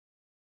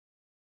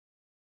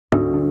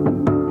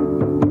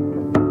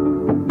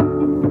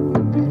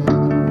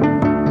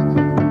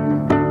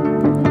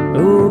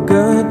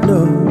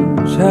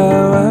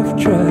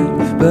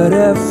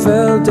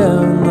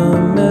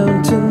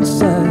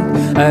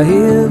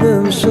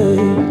them say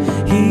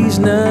he's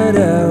not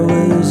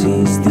ours,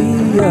 he's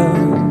the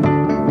other.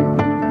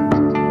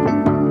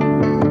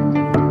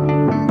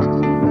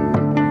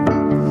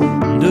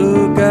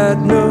 No,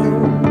 God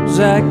knows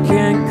I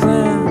can't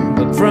climb,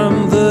 but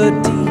from the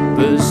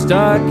deepest,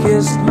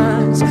 darkest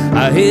minds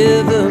I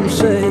hear them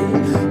say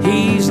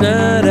he's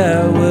not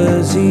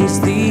ours, he's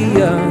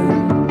the other.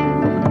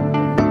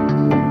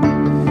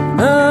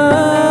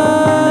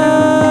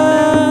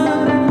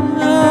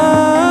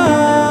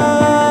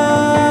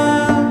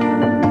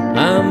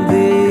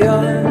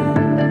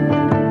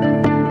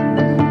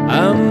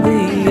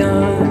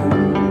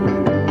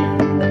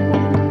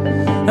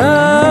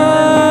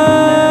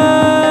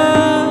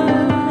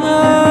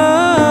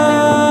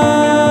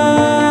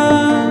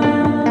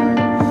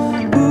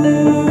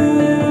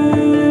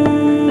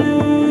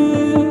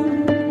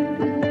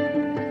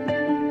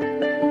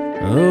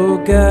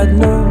 God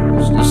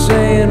knows to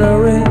say in a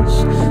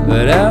race,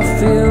 but I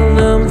feel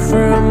numb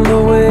from the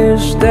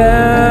waist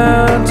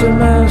down to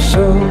my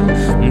soul,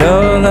 and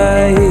all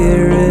I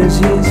hear is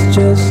he's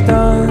just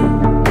on.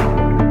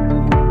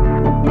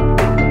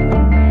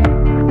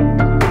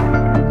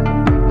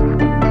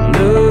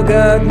 No,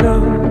 God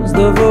knows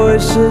the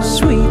voices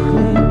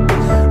sweeten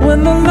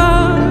when the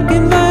lark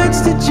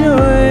invites to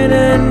join,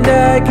 and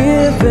I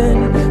give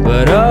in,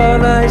 but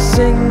all I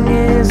sing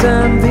is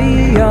I'm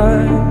the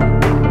art.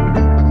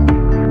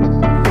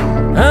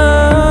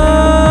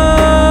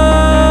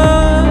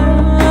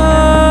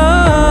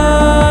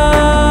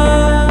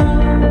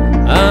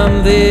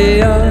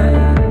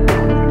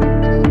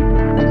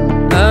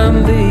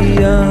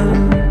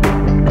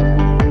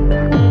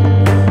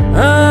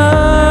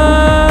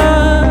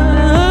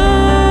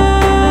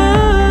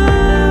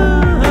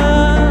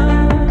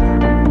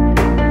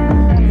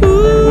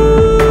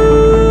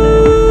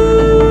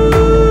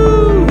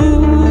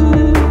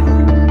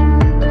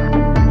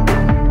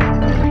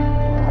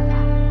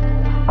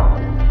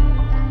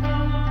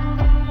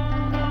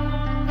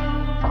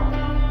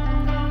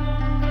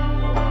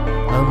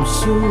 I'm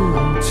so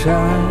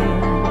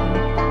tired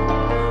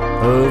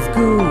of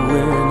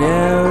going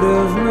out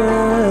of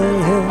my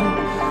head.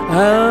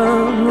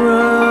 I'm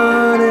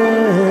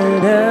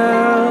running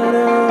out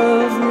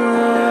of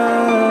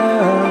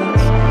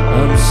minds.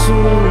 I'm so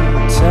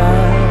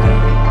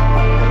tired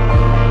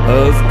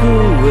of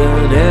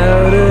going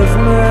out of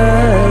my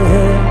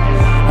head.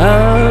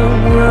 I'm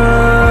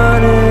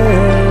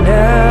running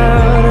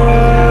out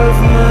of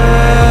minds.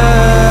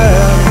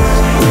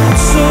 I'm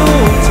so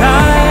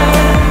tired.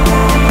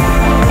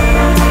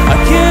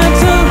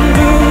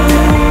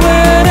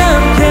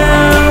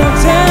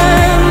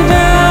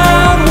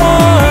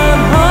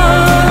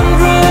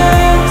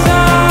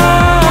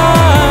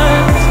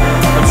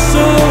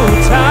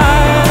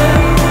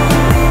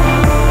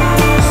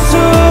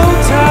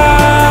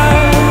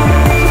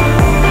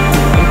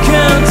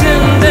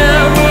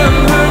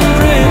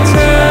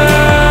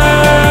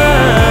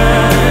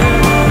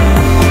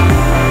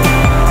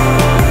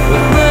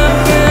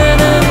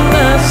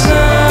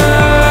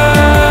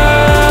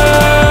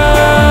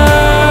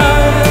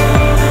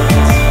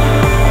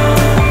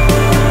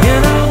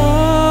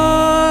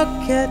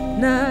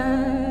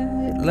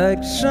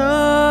 Like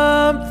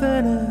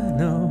something I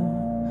know.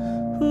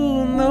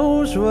 Who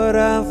knows what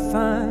I'll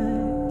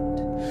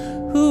find?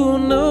 Who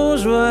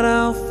knows what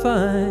I'll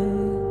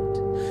find?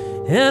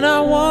 And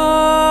I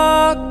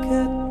walk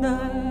at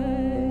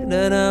night,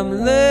 and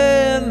I'm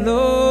laying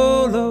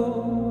low,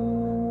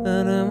 low,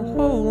 and I'm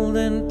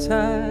holding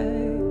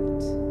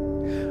tight.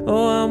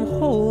 Oh, I'm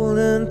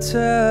holding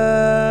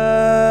tight.